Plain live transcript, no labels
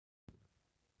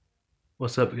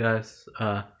What's up, guys?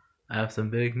 I have some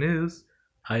big news.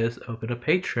 I just opened a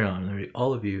Patreon.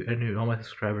 All of you, and all my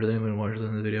subscribers, anyone who watches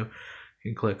the video,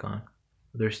 can click on.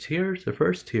 There's tiers. The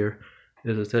first tier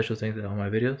is a special things on my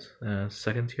videos.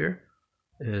 Second tier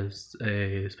is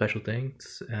a special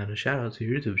thanks and a shout out to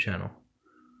your YouTube channel.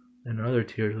 And in other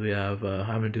tiers, we have I'm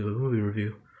gonna do a movie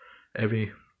review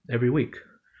every week.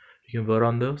 You can vote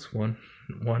on those. One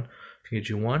can get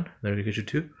you one, then can get you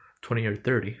two, 20 or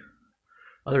 30.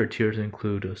 Other tiers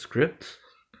include scripts,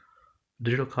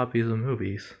 digital copies of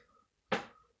movies,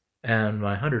 and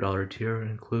my $100 tier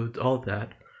includes all of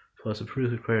that, plus a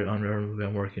producer credit on every movie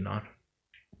I'm working on.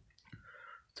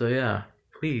 So yeah,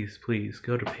 please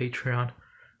go to Patreon,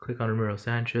 click on Ramiro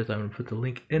Sanchez. I'm going to put the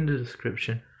link in the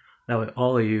description. That way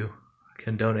all of you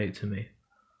can donate to me.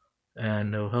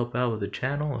 And it'll help out with the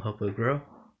channel, it'll help it grow.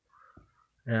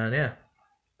 And yeah,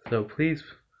 so please,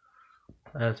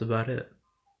 that's about it.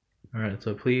 Alright,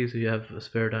 so please, if you have a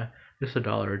spare dime, just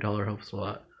 $1 helps a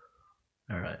lot.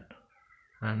 Alright,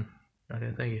 and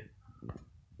okay, thank you.